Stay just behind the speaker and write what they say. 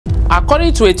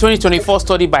According to a 2024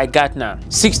 study by Gartner,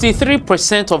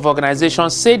 63% of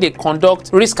organizations say they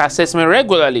conduct risk assessment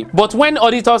regularly, but when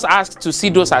auditors ask to see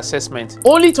those assessments,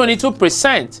 only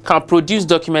 22% can produce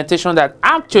documentation that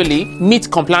actually meets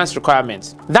compliance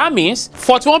requirements. That means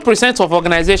 41% of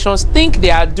organizations think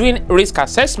they are doing risk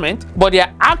assessment, but they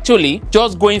are actually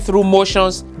just going through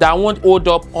motions that won't hold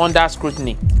up under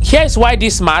scrutiny. Here's why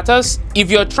this matters. If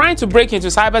you're trying to break into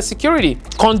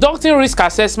cybersecurity, conducting risk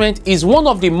assessment is one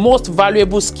of the most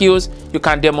valuable skills you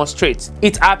can demonstrate.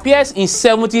 It appears in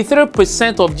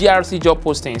 73% of GRC job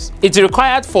postings. It's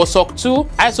required for SOC 2,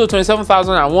 ISO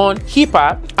 27001,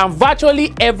 HIPAA, and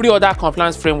virtually every other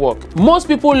compliance framework. Most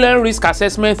people learn risk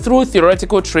assessment through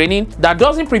theoretical training that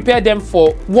doesn't prepare them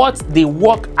for what the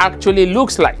work actually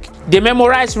looks like. They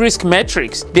memorize risk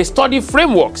metrics, they study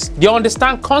frameworks, they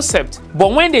understand concepts,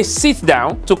 but when they sit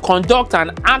down to conduct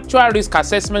an actual risk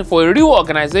assessment for a real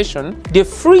organization, they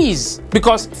freeze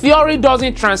because theory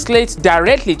doesn't translate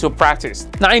directly to practice.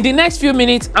 Now, in the next few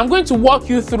minutes, I'm going to walk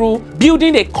you through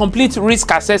building a complete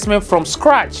risk assessment from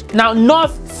scratch. Now,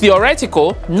 not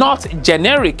theoretical, not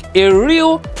generic, a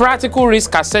real practical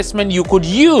risk assessment you could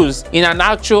use in an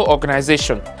actual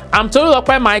organization. I'm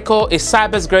Tolulope Michael, a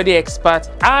cybersecurity expert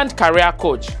and career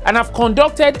coach, and I've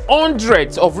conducted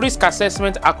hundreds of risk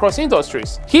assessments across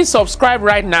industries. Hit subscribe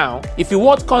right now if you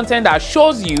want content that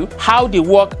shows you how the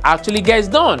work actually gets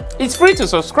done. It's free to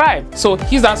subscribe, so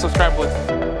hit that subscribe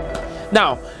button.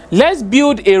 Now, let's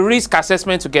build a risk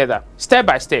assessment together, step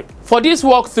by step. For this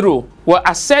walkthrough, we're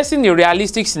assessing a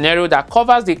realistic scenario that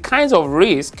covers the kinds of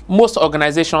risk most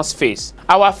organizations face.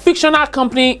 Our fictional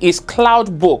company is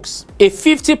CloudBooks, a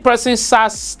 50-person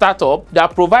SaaS startup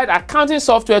that provides accounting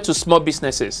software to small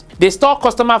businesses. They store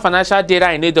customer financial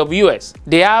data in AWS.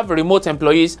 They have remote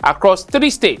employees across 3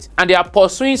 states, and they are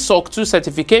pursuing SOC 2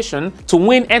 certification to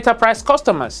win enterprise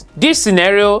customers. This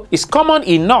scenario is common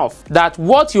enough that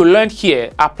what you learned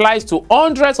here applies to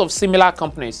hundreds of similar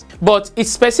companies, but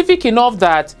it's specific enough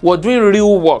that we're doing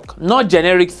real work, not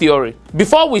generic theory.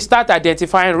 Before we start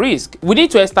identifying risk, we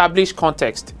need to establish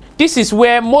context. This is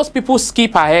where most people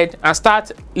skip ahead and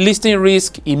start listing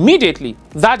risk immediately.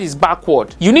 That is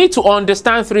backward. You need to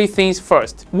understand 3 things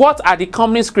first. What are the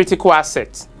company's critical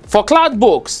assets? For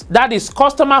CloudBooks, that is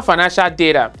customer financial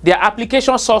data, their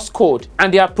application source code,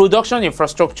 and their production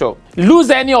infrastructure. Lose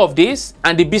any of this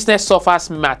and the business suffers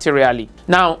materially.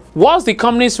 Now, what's the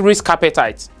company's risk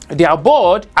appetite? Their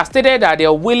board has stated that they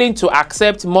are willing to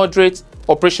accept moderate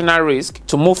operational risk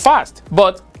to move fast,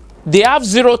 but they have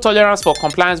zero tolerance for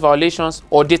compliance violations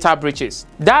or data breaches.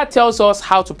 That tells us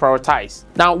how to prioritize.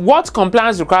 Now, what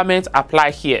compliance requirements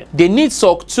apply here? They need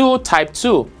SOC 2 Type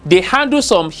 2. They handle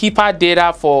some HIPAA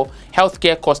data for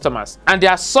healthcare customers, and they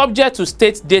are subject to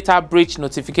state data breach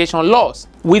notification laws.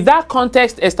 With that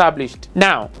context established,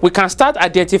 now we can start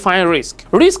identifying risk.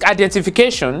 Risk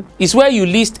identification is where you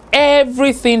list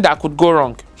everything that could go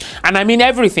wrong, and I mean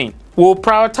everything. We'll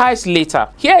prioritize later.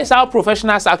 Here is how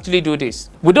professionals actually do this.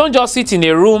 We don't just sit in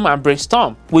a room and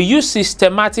brainstorm. We use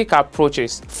systematic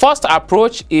approaches. First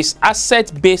approach is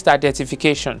asset-based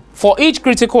identification. For each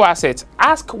critical asset,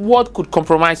 ask what could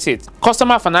compromise it.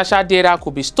 Customer financial data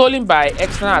could be stolen by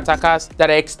external attackers that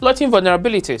are exploiting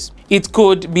vulnerabilities. It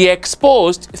could be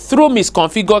exposed through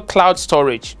misconfigured cloud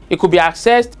storage. It could be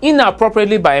accessed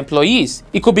inappropriately by employees.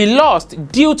 It could be lost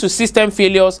due to system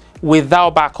failures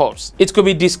without backups. It could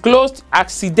be disclosed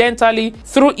accidentally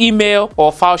through email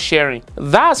or file sharing.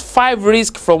 That's 5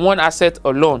 risks from one asset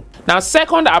alone. Now,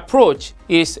 second approach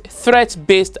is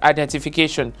threat-based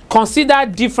identification. Consider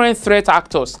different threat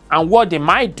actors and what they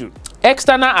might do.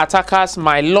 External attackers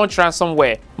might launch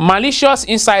ransomware. Malicious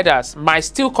insiders might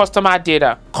steal customer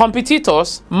data.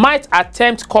 Competitors might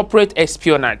attempt corporate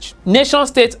espionage.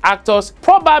 Nation-state actors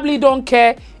probably don't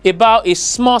care about a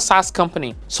small SaaS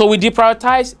company, so we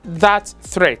deprioritize that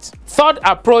threat. Third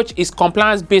approach is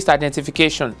compliance-based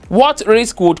identification. What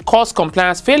risk would cause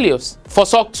compliance failures? For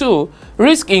SOC 2,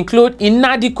 risks include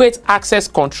inadequate access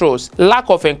controls, lack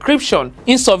of encryption,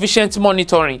 insufficient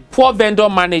monitoring, poor vendor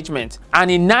management, and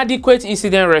inadequate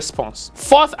incident response.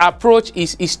 Fourth approach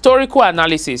is historical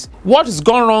analysis. What has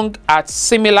gone wrong at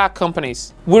similar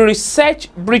companies? We research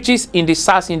breaches in the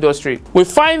SaaS industry. We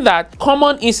find that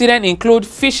common incidents include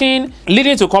phishing,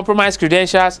 leading to compromised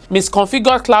credentials,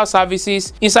 misconfigured cloud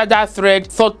services, insider threat,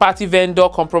 third-party vendor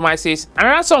compromises, and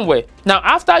ransomware. Now,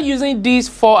 after using these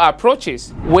 4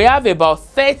 approaches, we have about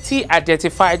 30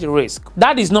 identified risks.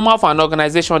 That is normal for an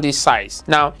organization this size.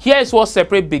 Now, here is what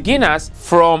separates beginners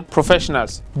from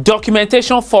professionals.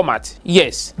 Documentation format.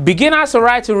 Yes, beginners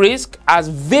write risk as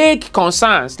vague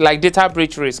concerns like data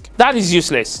breach risk. That is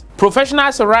useless.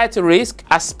 Professionals write risk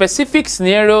as specific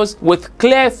scenarios with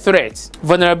clear threats,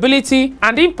 vulnerability,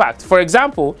 and impact. For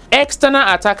example, external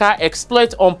attacker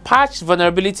exploit unpatched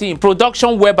vulnerability in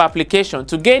production web application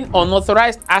to gain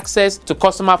unauthorized access to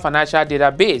customer financial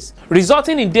database,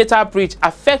 resulting in data breach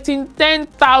affecting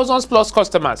 10,000 plus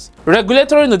customers.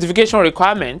 Regulatory notification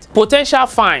requirement, potential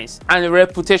fines, and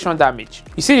reputation damage.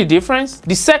 You see the difference?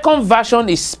 The second version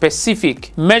is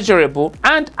specific, measurable,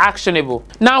 and actionable.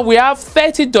 Now we have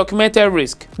 30 documented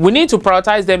risks. We need to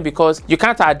prioritize them because you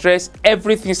can't address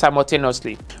everything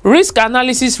simultaneously. Risk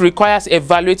analysis requires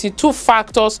evaluating 2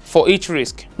 factors for each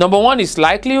risk. Number 1 is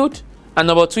likelihood, and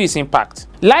number 2 is impact.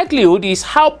 Likelihood is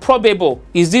how probable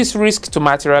is this risk to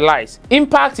materialize.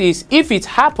 Impact is if it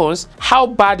happens, how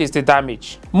bad is the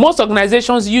damage. Most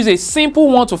organizations use a simple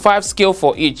 1 to 5 scale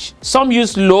for each. Some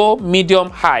use low, medium,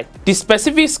 high. The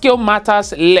specific scale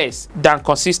matters less than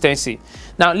consistency.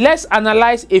 Now let's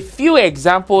analyze a few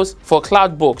examples for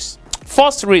Cloudbox.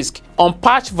 First risk,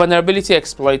 unpatched vulnerability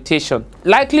exploitation.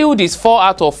 Likelihood is 4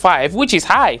 out of 5, which is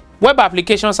high. Web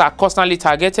applications are constantly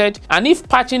targeted, and if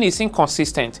patching is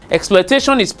inconsistent,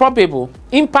 exploitation is probable.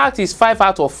 Impact is 5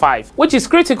 out of 5, which is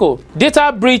critical.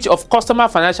 Data breach of customer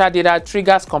financial data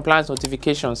triggers compliance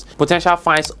notifications, potential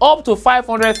fines up to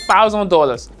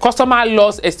 $500,000. Customer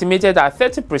loss estimated at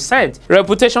 30%,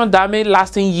 reputation damage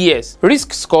lasting years.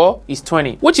 Risk score is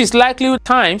 20, which is likelihood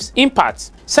times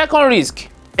impact. Second risk,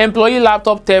 employee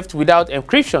laptop theft without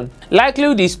encryption.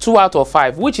 Likelihood is 2 out of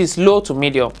 5, which is low to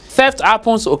medium. Theft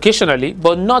happens occasionally,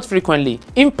 but not frequently.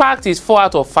 Impact is 4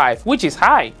 out of 5, which is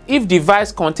high. If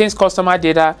device contains customer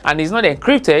data and is not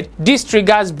encrypted, this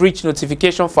triggers breach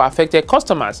notification for affected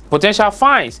customers. Potential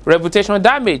fines, reputation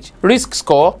damage. Risk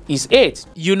score is 8.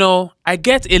 You know, I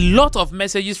get a lot of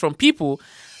messages from people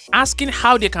asking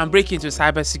how they can break into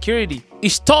cybersecurity.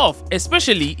 It's tough,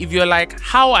 especially if you're like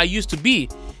how I used to be,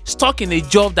 stuck in a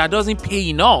job that doesn't pay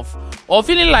enough, or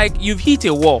feeling like you've hit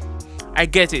a wall. I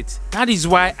get it. That is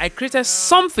why I created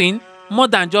something more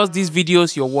than just these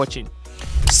videos you're watching.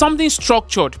 Something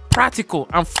structured, practical,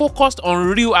 and focused on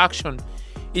real action.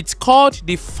 It's called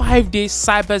the 5-day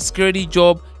cybersecurity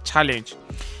job challenge.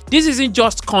 This isn't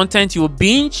just content you'll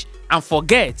binge and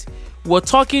forget. We're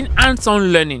talking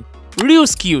hands-on learning, real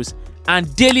skills,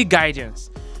 and daily guidance.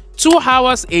 2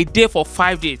 hours a day for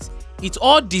 5 days. It's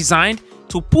all designed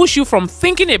to push you from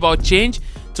thinking about change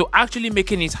to actually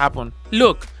making it happen.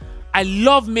 Look, I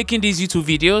love making these YouTube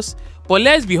videos, but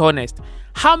let's be honest,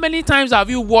 how many times have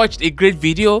you watched a great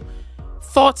video,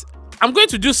 thought, I'm going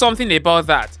to do something about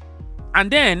that,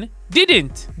 and then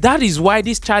didn't? That is why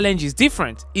this challenge is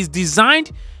different. It's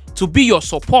designed to be your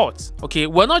support, okay?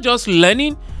 We're not just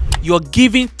learning, you're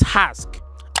giving tasks,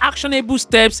 actionable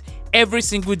steps every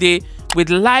single day with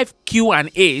live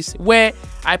Q&As where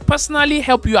I personally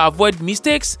help you avoid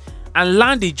mistakes and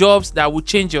land the jobs that will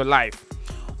change your life.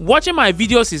 Watching my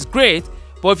videos is great,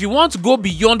 but if you want to go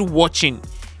beyond watching,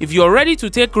 if you're ready to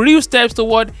take real steps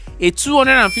toward a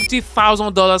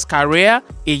 $250,000 career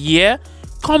a year,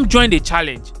 come join the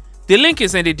challenge. The link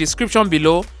is in the description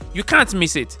below. You can't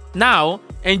miss it. Now,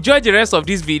 enjoy the rest of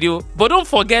this video, but don't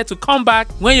forget to come back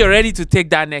when you're ready to take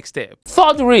that next step.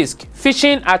 Third risk,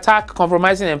 phishing attack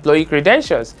compromising employee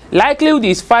credentials. Likelihood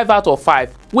is 5 out of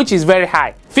 5, which is very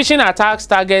high. Phishing attacks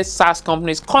target SaaS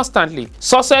companies constantly.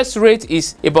 Success rate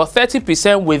is about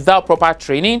 30% without proper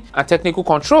training and technical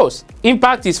controls.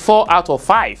 Impact is 4 out of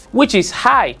 5, which is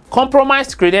high.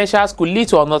 Compromised credentials could lead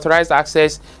to unauthorized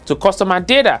access to customer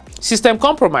data, system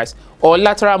compromise, or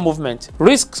lateral movement.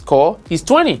 Risk score is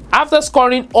 20. After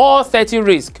scoring all 30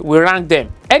 risks, we rank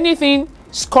them. Anything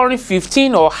scoring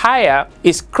 15 or higher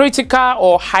is critical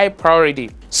or high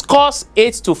priority. Scores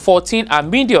 8 to 14 are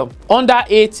medium. Under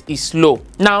 8 is low.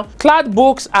 Now,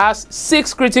 Cloudbox has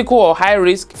 6 critical or high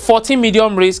risk, 14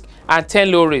 medium risk, and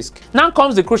 10 low risk. Now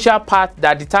comes the crucial part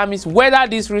that determines whether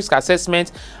this risk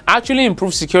assessment actually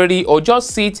improves security or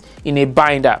just sits in a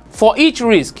binder. For each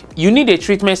risk, you need a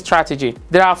treatment strategy.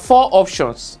 There are 4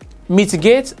 options.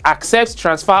 Mitigate, accept,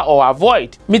 transfer, or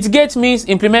avoid. Mitigate means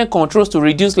implement controls to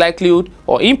reduce likelihood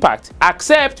or impact.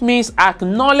 Accept means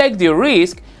acknowledge the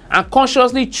risk and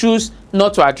consciously choose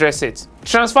not to address it.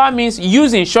 Transfer means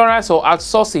use insurance or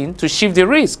outsourcing to shift the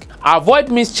risk. Avoid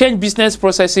means change business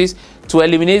processes to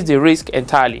eliminate the risk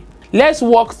entirely. Let's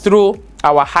walk through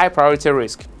our high priority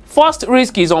risk. First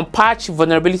risk is unpatched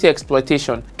vulnerability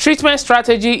exploitation. Treatment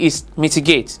strategy is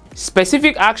mitigate.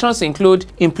 Specific actions include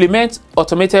implement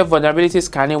automated vulnerability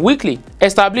scanning weekly,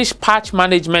 establish patch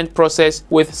management process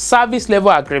with service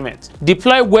level agreement,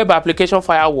 deploy web application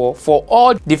firewall for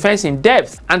all defense in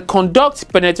depth, and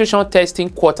conduct penetration testing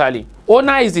quarterly.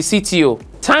 Owner is the CTO.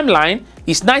 Timeline: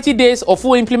 is 90 days of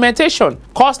full implementation.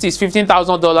 Cost is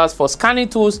 $15,000 for scanning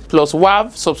tools plus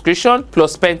WAV subscription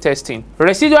plus pen testing.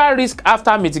 Residual risk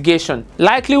after mitigation.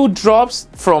 Likelihood drops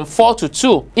from 4 to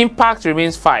 2. Impact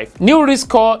remains 5. New risk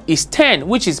score is 10,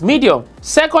 which is medium.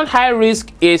 Second high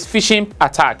risk is phishing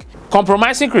attack.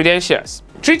 Compromising credentials.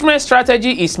 Treatment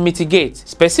strategy is mitigate.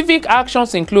 Specific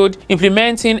actions include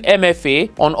implementing MFA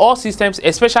on all systems,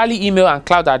 especially email and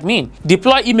cloud admin.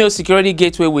 Deploy email security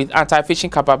gateway with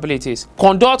anti-phishing capabilities.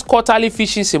 Conduct quarterly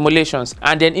phishing simulations,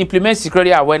 and then implement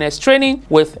security awareness training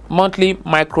with monthly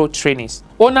micro trainings.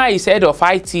 Owner is head of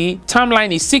IT.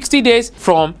 Timeline is 60 days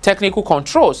from technical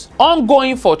controls.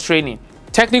 Ongoing for training.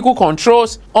 Technical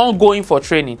controls, ongoing for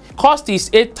training. Cost is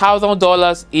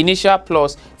 $8,000 initial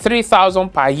plus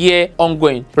 $3,000 per year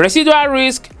ongoing. Residual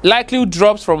risk, likelihood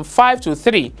drops from 5 to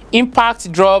 3. Impact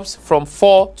drops from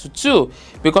 4 to 2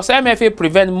 because MFA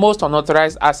prevents most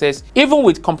unauthorized access even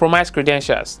with compromised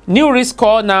credentials. New risk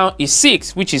score now is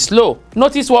 6, which is low.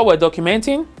 Notice what we're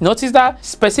documenting. Notice that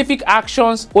specific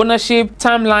actions, ownership,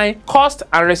 timeline, cost,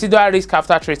 and residual risk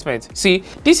after treatment. See,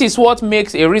 this is what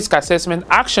makes a risk assessment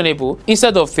actionable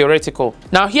instead of theoretical.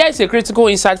 Now here is a critical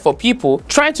insight for people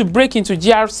trying to break into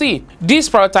GRC. This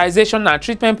prioritization and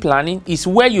treatment planning is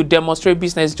where you demonstrate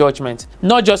business judgment,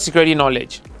 not just security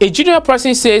knowledge. A junior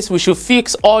person says we should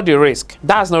fix all the risk.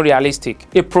 That's not realistic.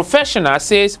 A professional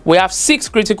says we have 6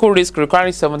 critical risks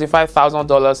requiring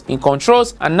 $75,000 in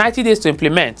controls and 90 days to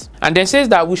implement, and then says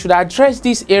that we should address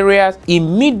these areas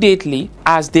immediately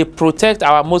as they protect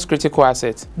our most critical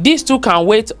assets. These two can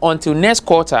wait until next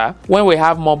quarter when we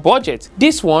have more budget.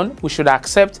 This one we should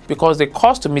accept because the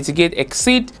cost to mitigate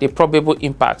exceed the probable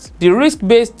impact. The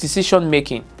risk-based decision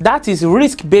making. That is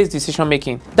risk-based decision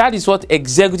making. That is what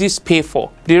executives pay for.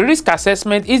 The risk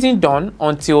assessment isn't done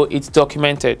until it's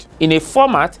documented in a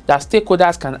format that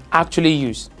stakeholders can actually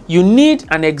use. You need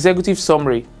an executive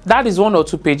summary. That is 1 or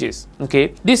 2 pages.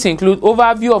 Okay, this includes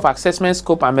overview of assessment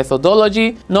scope and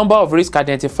methodology, number of risks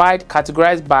identified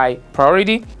categorized by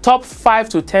priority, top 5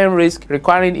 to 10 risks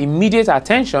requiring immediate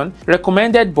attention,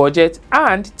 recommended budget,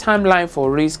 and timeline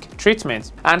for risk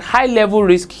treatment, and high-level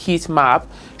risk heat map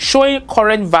showing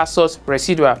current versus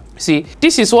residual. See,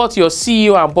 this is what your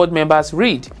CEO and board members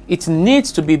read. It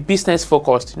needs to be business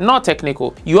focused, not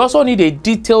technical. You also need a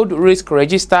detailed risk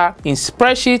register in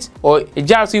spreadsheet or a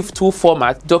GRC tool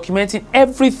format documenting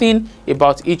everything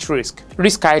about each risk.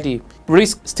 Risk ID,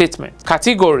 risk statement,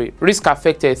 category, risk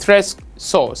affected, threat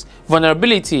source,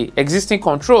 vulnerability, existing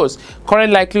controls,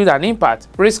 current likelihood and impact,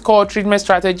 risk score, treatment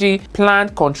strategy,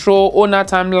 planned control, owner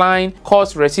timeline,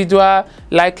 cost, residual,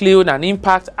 likelihood and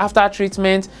impact after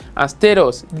treatment, and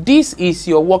status. This is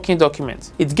your working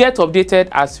document. It gets updated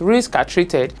as risks are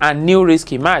treated and new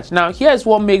risk emerge. Now, here's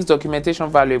what makes documentation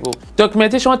valuable.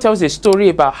 Documentation tells a story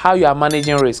about how you are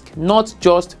managing risk, not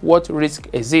just what risk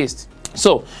exists.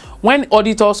 So, when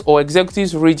auditors or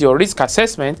executives read your risk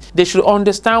assessment, they should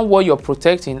understand what you're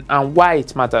protecting and why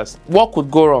it matters. What could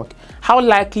go wrong? How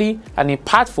likely and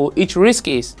impactful each risk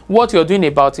is, what you're doing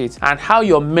about it, and how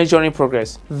you're measuring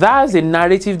progress. That's a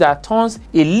narrative that turns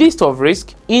a list of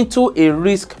risks into a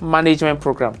risk management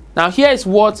program. Now, here is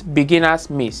what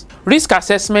beginners miss. Risk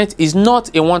assessment is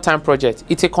not a one-time project.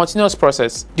 It's a continuous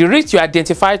process. The risk you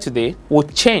identify today will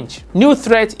change. New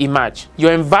threats emerge.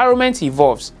 Your environment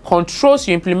evolves. Controls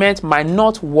you implement might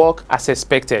not work as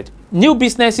expected. New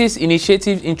businesses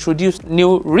initiatives introduce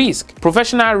new risk.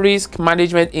 Professional risk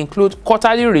management include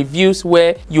quarterly reviews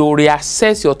where you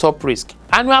reassess your top risk.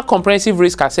 Annual comprehensive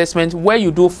risk assessment where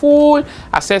you do full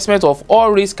assessment of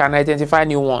all risks and identify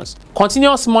new ones.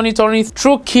 Continuous monitoring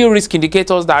through key risk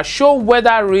indicators that show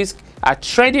whether risks are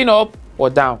trending up or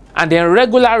down. And then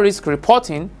regular risk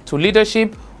reporting to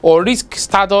leadership or risk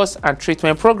status and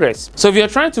treatment progress. So if you're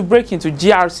trying to break into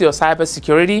GRC or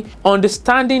cybersecurity,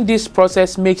 understanding this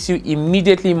process makes you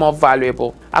immediately more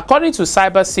valuable. According to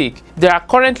CyberSec, there are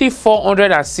currently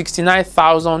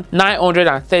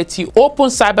 469,930 open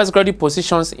cybersecurity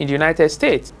positions in the United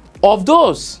States. Of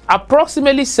those,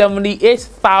 approximately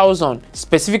 78,000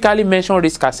 specifically mention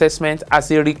risk assessment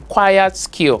as a required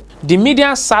skill. The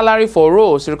median salary for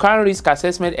roles requiring risk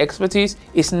assessment expertise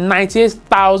is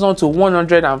 $98,000 to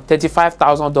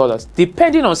 $135,000,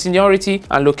 depending on seniority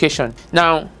and location.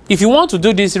 Now, if you want to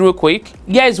do this real quick,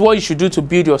 here is what you should do to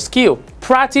build your skill.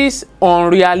 Practice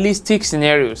on realistic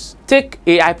scenarios. Take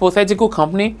a hypothetical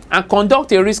company and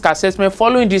conduct a risk assessment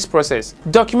following this process.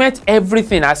 Document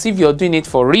everything as if you're doing it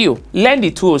for real. Learn the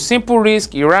tools, simple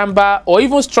risk, Iramba, or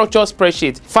even structured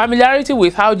spreadsheet. Familiarity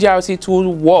with how GRC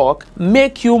tools work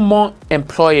make you more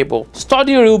employable.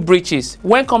 Study real breaches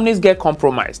when companies get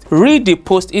compromised. Read the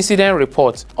post-incident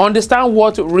report. Understand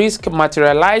what risk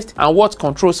materialized and what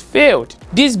controls failed.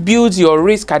 This builds your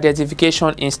risk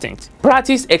identification instinct.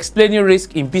 Practice explaining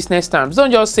risk in business terms.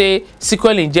 Don't just say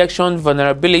SQL injection,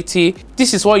 vulnerability.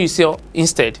 This is what you say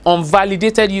instead.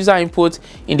 Unvalidated user input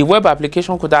in the web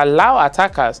application could allow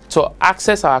attackers to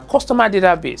access our customer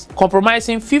database,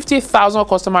 compromising 50,000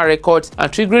 customer records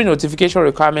and triggering notification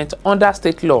requirements under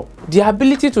state law. The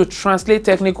ability to translate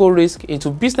technical risk into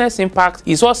business impact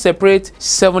is what separates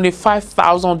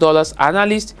 $75,000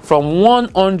 analyst from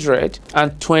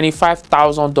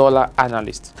 $125,000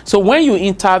 analyst. So when you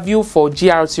interview for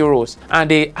GRC roles and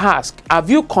they ask, have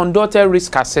you conducted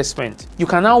risk assessment? You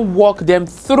can now walk them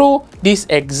through this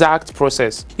exact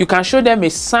process. You can show them a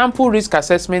sample risk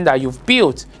assessment that you've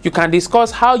built. You can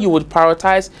discuss how you would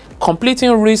prioritize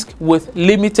completing risk with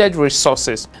limited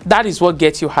resources. That is what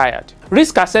gets you hired.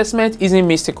 Risk assessment isn't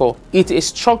mystical. It's a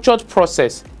structured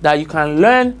process that you can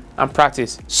learn and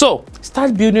practice. So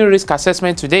start building risk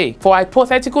assessment today. For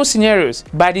hypothetical scenarios,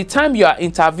 by the time you are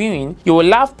interviewing, you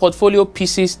will have portfolio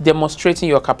pieces demonstrating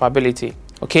your capability.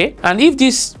 Okay, and if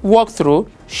this walkthrough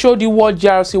showed you what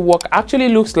GRC work actually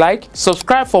looks like,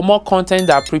 subscribe for more content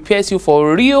that prepares you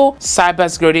for real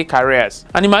cybersecurity careers.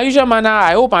 And in my usual manner,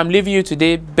 I hope I'm leaving you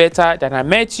today better than I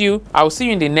met you. I'll see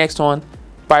you in the next one.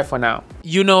 Bye for now.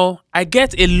 You know, I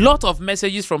get a lot of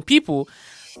messages from people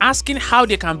asking how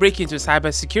they can break into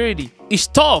cybersecurity. It's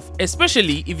tough,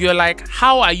 especially if you're like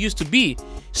how I used to be,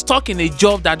 stuck in a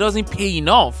job that doesn't pay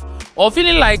enough, or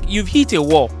feeling like you've hit a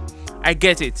wall. I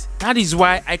get it. That is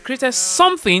why I created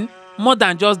something more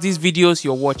than just these videos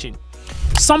you're watching.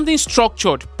 Something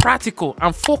structured, practical,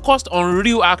 and focused on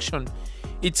real action.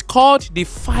 It's called the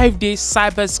 5-day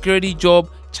cybersecurity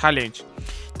job challenge.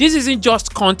 This isn't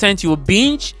just content you'll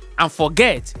binge and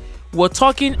forget. We're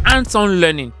talking hands-on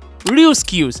learning, real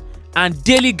skills, and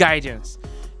daily guidance.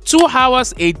 2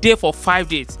 hours a day for 5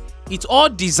 days. It's all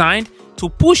designed to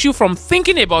push you from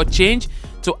thinking about change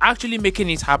to actually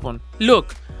making it happen.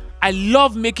 Look, I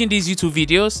love making these YouTube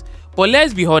videos, but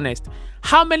let's be honest,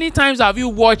 how many times have you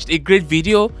watched a great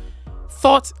video,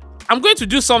 thought, I'm going to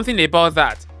do something about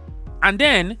that, and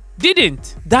then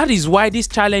didn't? That is why this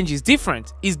challenge is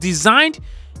different. It's designed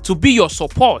to be your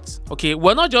support. Okay,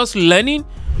 we're not just learning,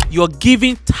 you're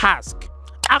giving tasks,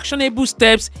 actionable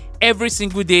steps every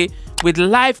single day with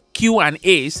live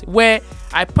Q&As where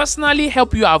I personally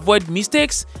help you avoid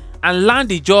mistakes and land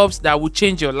the jobs that will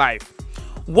change your life.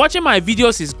 Watching my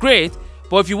videos is great,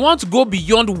 but if you want to go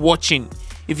beyond watching,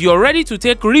 if you're ready to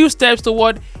take real steps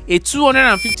toward a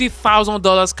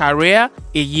 $250,000 career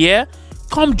a year,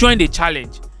 come join the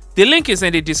challenge. The link is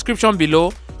in the description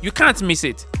below. You can't miss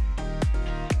it.